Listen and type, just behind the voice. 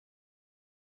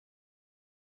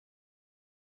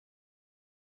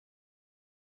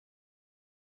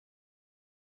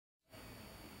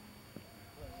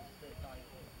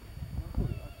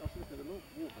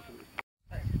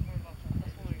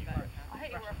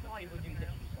people do this.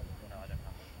 No, I don't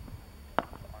have.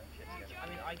 I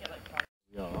mean, I get like.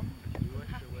 Yeah.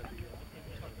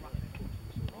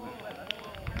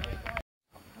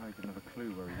 I didn't have a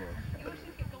clue where he was.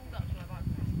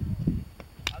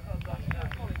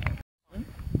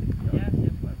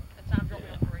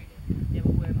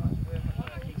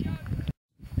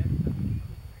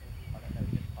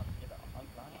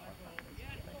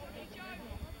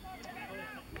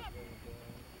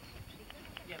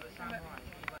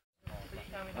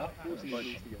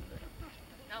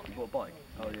 You bought a bike?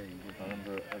 Oh yeah, you did. I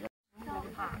remember.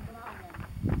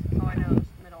 So I know it's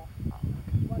middle.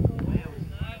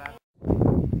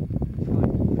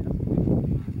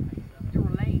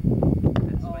 You're late.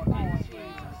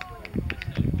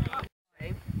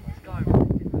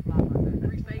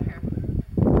 Bruce Baker.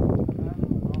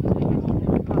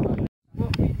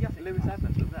 Well, yes, Lewis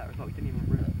Evans was there as well. He didn't even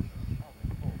realise.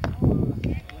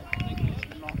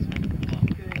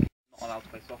 Not allowed to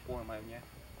play softball in my own year.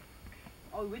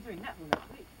 Oh, we're doing netball next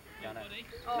week. Yeah, I know.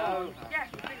 Oh, No. yeah,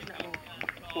 we're doing netball.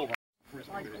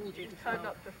 Like all Jacob turned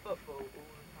up to football all the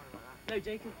time like that. No,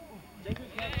 Jacob.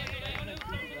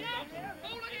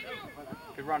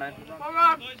 Good run, Ed. Come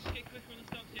on!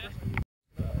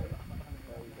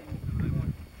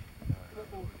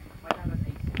 My dad has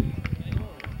 8.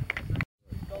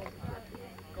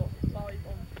 Got 5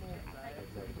 on 4.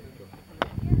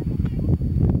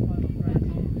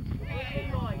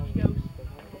 He goes,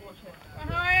 watch it.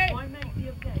 My mate the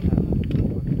other day.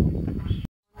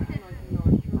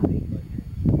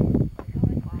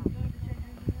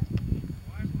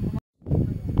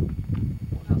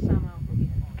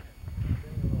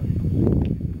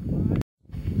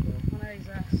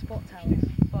 Spot towels.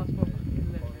 First book.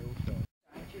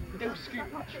 Don't scoop,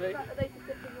 actually. Are they for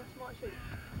dipping your smart shoe?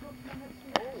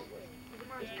 Oh,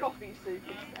 it's coffee soup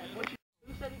instead.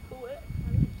 Who said he caught it?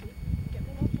 Get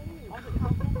one off. I was like, how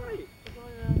right?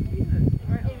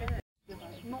 Right over here.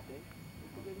 Not.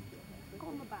 Go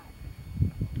on the back.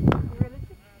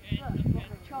 Realistic?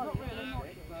 Look, Charlie. Not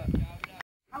realistic.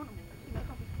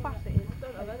 Faceted. I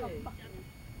don't have any.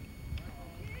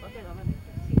 I don't have any.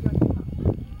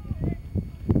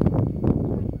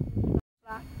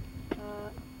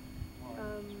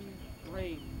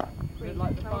 Green.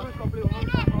 Like the first got blue on like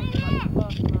the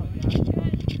first amount, yeah.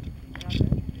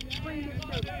 Green is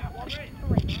still that one. 3.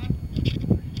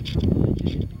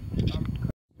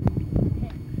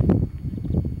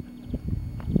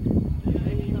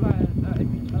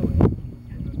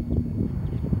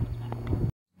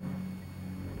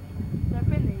 They've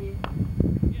been there, you.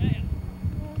 Yeah.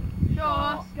 Show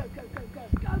us. Go, go, go, go,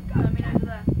 go, go. I mean over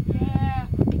there. Yeah.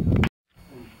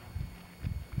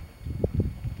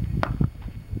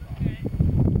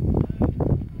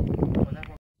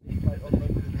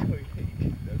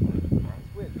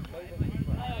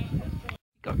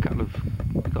 Got a couple of,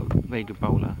 got a very good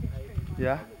bowler.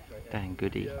 Yeah? Dan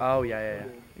Goody. Oh, yeah.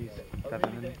 He's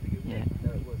Devon, isn't he? Yeah.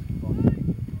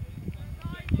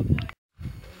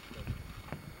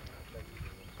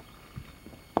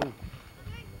 Ooh.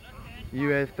 You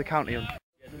with the county on?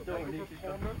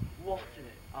 Watching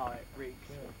it. Alright, Reeks.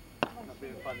 Not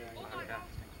being funny.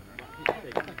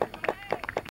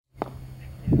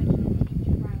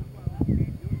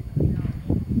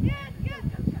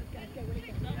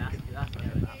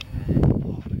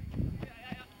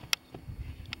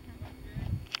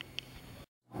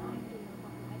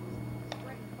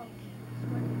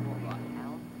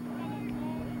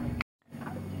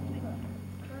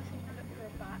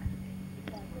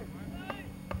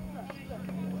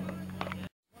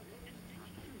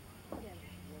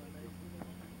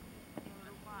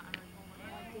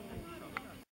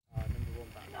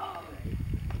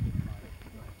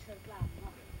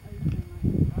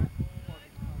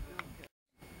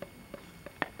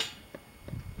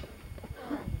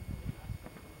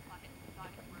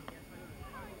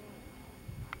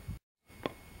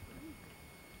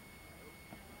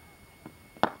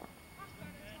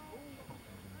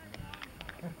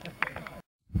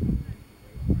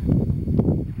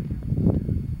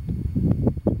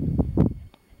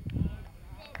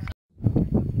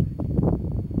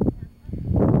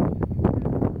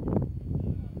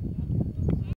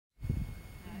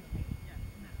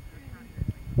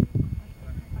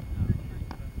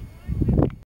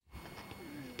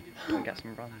 Get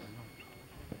some runs as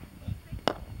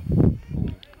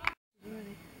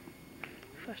Really?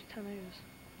 First 10 overs.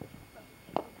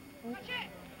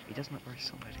 He doesn't look very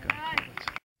solid going forwards.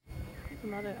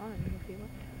 No, I don't know if he will.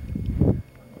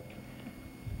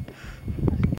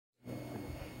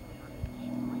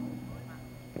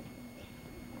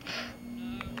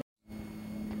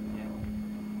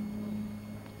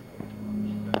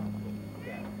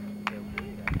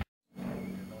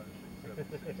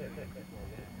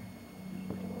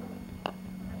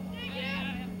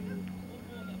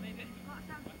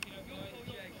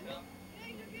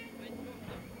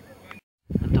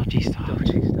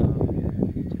 dodgy stuff. Yeah,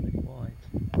 too many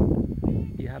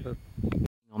wides. You have a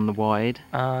On the wide,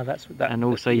 that's what that. and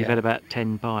also you've yeah. had about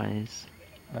 10 buys.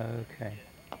 Okay.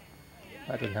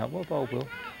 That doesn't help. What bowl, Will?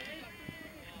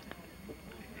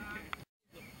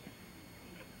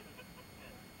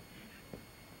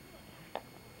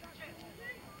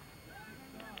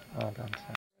 Well done,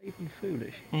 Sam. Even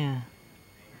foolish. Yeah.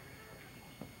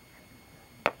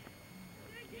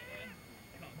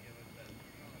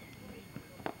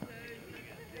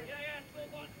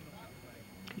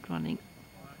 Good running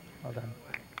Well done.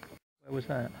 Where was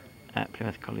that? at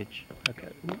Plymouth College. Okay.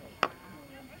 Ooh.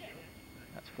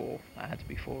 That's 4. That had to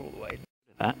be 4 all the way.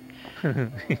 That.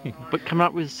 But come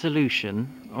up with a solution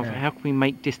of Yeah. how can we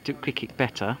make district cricket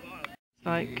better. It's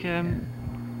like, It's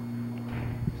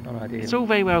not ideal. it's all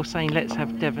very well saying let's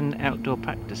have Devon outdoor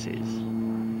practices.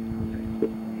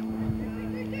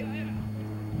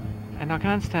 And I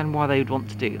can understand why they would want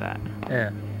to do that.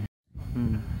 Yeah.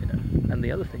 Mm. You know. And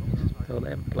the other thing is, well, they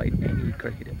haven't played any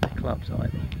cricket at their clubs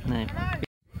either. No.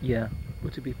 Yeah.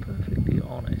 But to be perfectly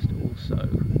honest, also,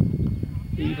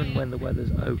 even when the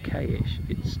weather's okay-ish,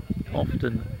 it's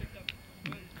often.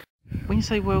 When you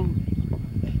say, well,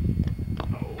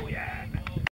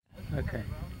 Okay.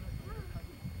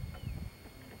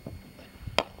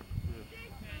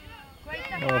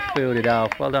 Oh, fielded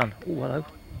off. Well done. Oh, hello.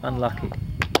 Unlucky.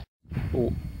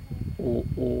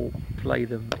 Or play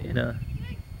them in a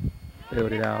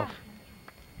fielded off.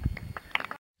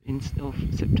 in of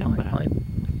September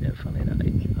You know, funny enough,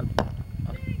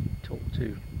 I've talked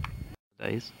to.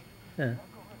 days, Yeah.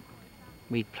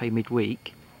 we'd play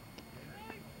midweek.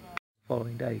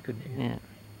 Following day, couldn't you? Yeah.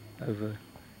 Over.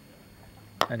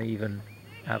 And even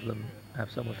have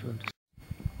someone for them to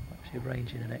actually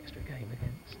arrange in an extra game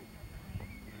against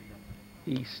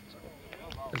East.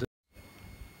 As a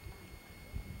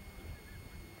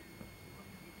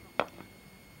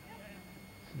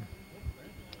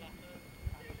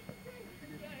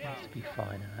needs to be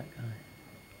finer, that guy.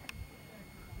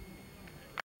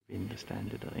 In the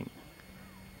standard, I think.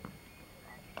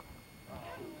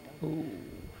 Ooh,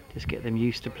 Just get them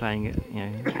used to playing it, you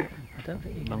know, I don't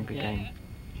think you can longer get. game.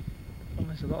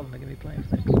 Almost a lot of them are going to be playing for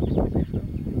their clubs, aren't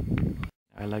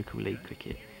they? Our local league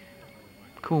cricket.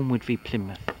 Cornwood v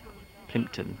Plymouth,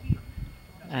 Plimpton,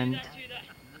 and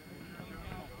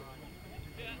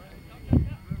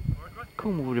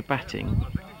Cornwood are batting.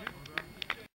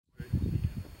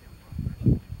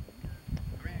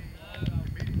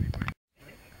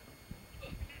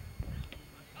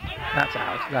 That's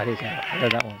out. That is out. I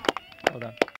heard that one. Well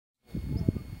done.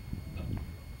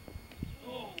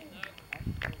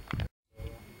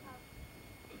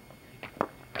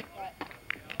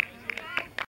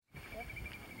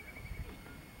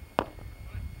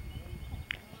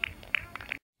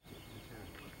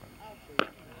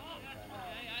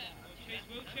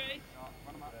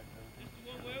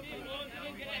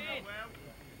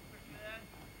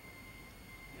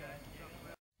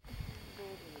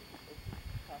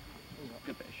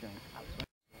 Good bit of shape.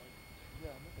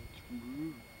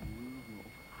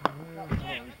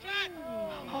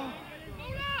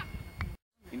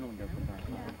 You know, go from back.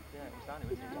 Yeah, it was down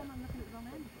here, isn't it?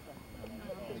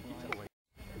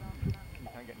 You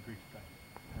can't get in grief back.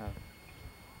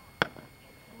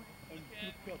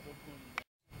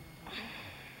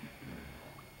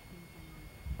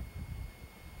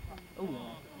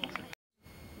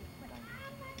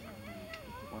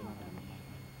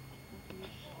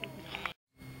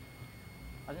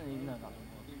 I didn't even know that was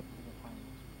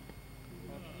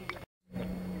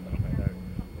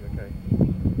You okay?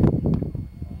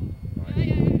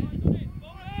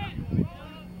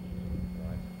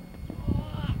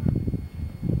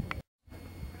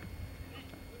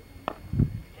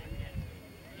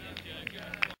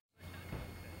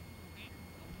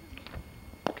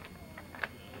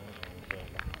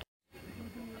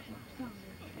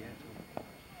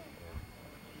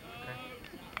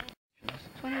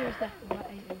 When I was there for about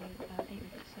 8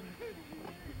 weeks, so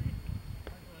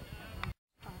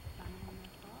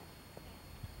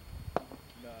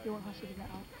you want us to get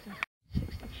out, so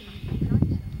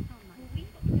 63.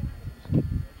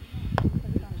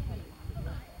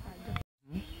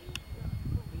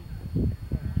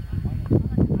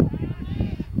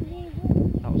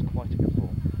 That was quite a good ball.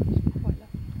 Quite low.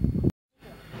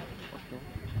 What's your?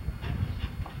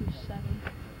 It was 7,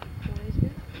 4 days ago.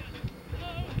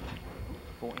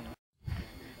 40.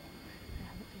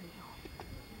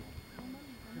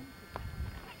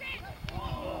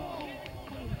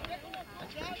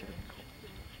 That's pretty sure.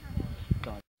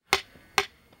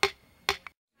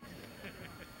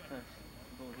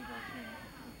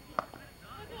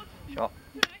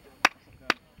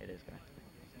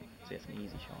 Obviously, it's an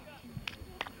easy shot.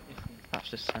 That's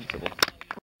just sensible.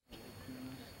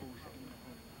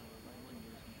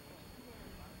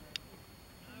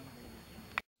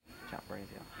 Jack Brazier,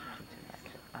 hating that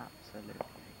kid. Absolutely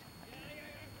hating that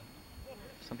kid.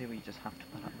 Some people you just have to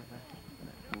put up with it.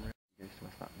 But it really goes to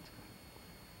West Hampton.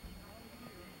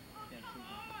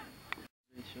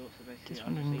 Really short, so basically Just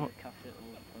I'll just wondering either what- cuff it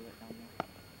or pull it down there.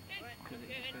 Because it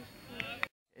just goes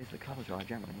for It's the cover drive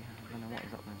generally. I don't know what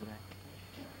he's up there today.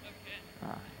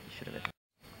 Ah, he should have hit.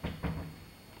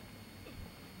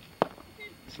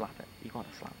 Slap it. You gotta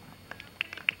slap that.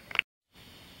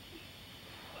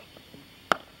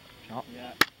 Shot.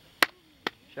 Yeah.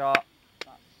 Shot.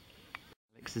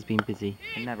 Alex has been busy.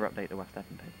 They never update the West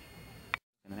Devon page.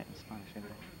 And then it in Spanish every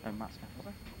day. Oh, Matt Smith, was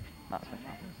it? Matt Smith.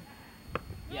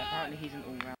 Yeah, apparently he's an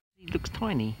all-round. He looks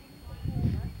tiny.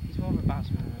 He's more of a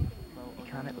batsman. He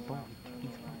can't hit the ball. He's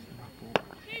nice in that ball.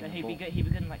 No, he'd be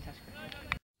good in like Test cricket.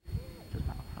 Doesn't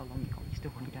matter how long you got, you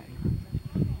still won't get any runs.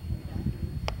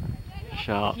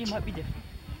 Shot. He might be different.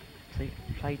 See,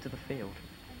 play to the field.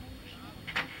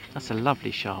 That's a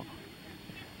lovely shot.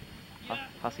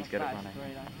 Hussey's good at That is running.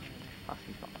 very nice.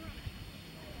 Hussey's got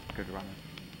good running.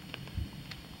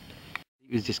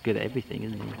 He was just good at everything,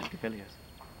 isn't he? Look at Villiers.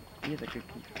 He is a good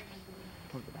keeper.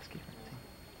 Probably the best keeper in the team.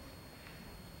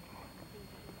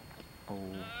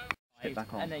 Oh, hit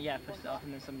back on. And then, yeah, pushed it off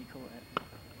and then somebody caught it.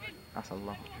 That's a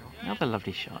lovely shot. Another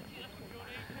lovely shot.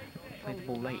 Played the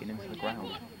ball late and into the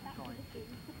ground.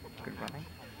 Good running.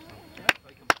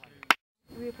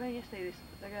 We were playing yesterday, this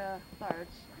like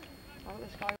thirds. I got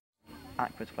this guy.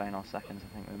 Ackford's playing our seconds,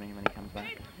 I think, with me when he comes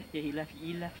back. Yeah, he left,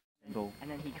 Ball. and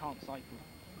then he can't cycle.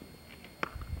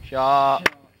 Shot!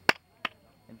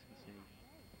 Into the sea.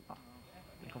 Oh,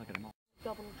 you've got to get him on.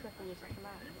 Double and triple was like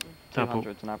that. Double.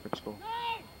 200's an average score.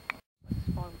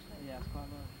 Yeah, it's quite a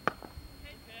lot.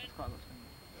 It's quite a lot of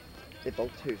spin. They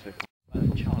bowled 2 so far.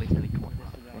 Charlie's nearly caught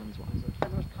that. Runs one.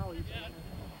 And there was power you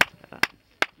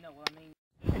No, well, I mean,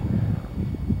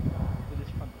 with his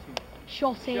front two.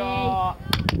 Shotty. Shot!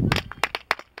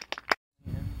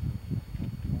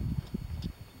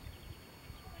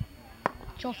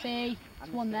 Shotty.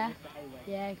 There's one there.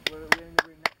 Yeah. We're in the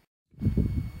room next.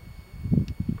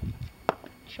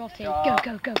 Shotty. Shot.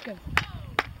 Go, go, go, go.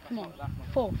 Come on.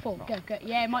 Four, go, go.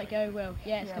 Yeah, it might go, will.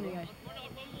 Yeah, it's gonna go.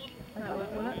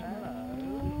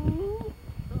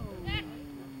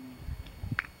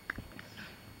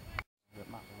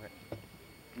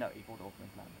 No, he bought it off me.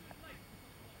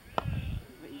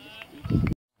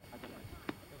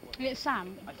 Look,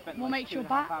 Sam, I spent what like makes your 2,500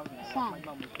 bat on it. fun? My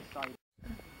mum was deciding.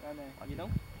 You know?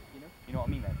 You know what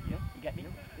I mean, then? You get me?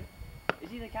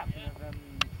 Is he the captain of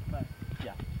first?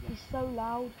 Yeah. He's so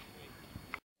loud.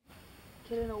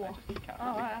 Killing a what?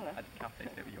 Oh, right, hello. I just can't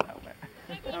over your helmet.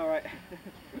 Alright.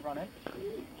 Run in.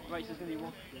 Right, so it's going to be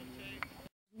one.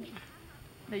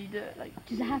 No, you do it like.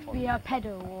 Does it have to be a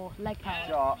pedal or leg power?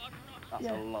 Shot. That's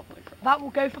Yeah. a lovely shot. That will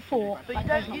go for 4. But That you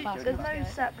goes don't. not You, fast there's enough. no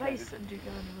set place that do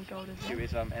go into the goal, is Two there?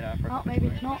 is in Africa. Oh, maybe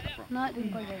it's not. No, it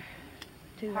didn't quite go.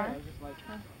 2 Pardon? there. Just like,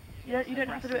 You don't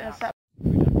have to do it in a set.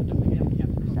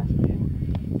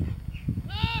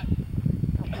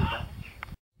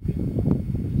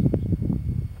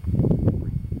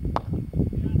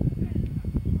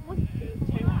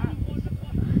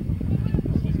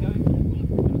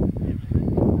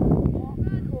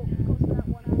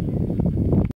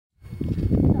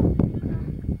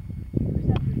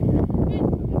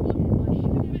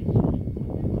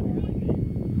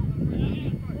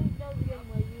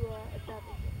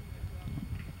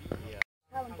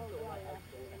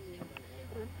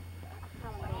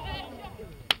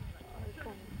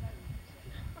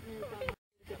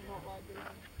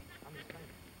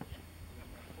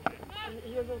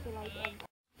 He was also like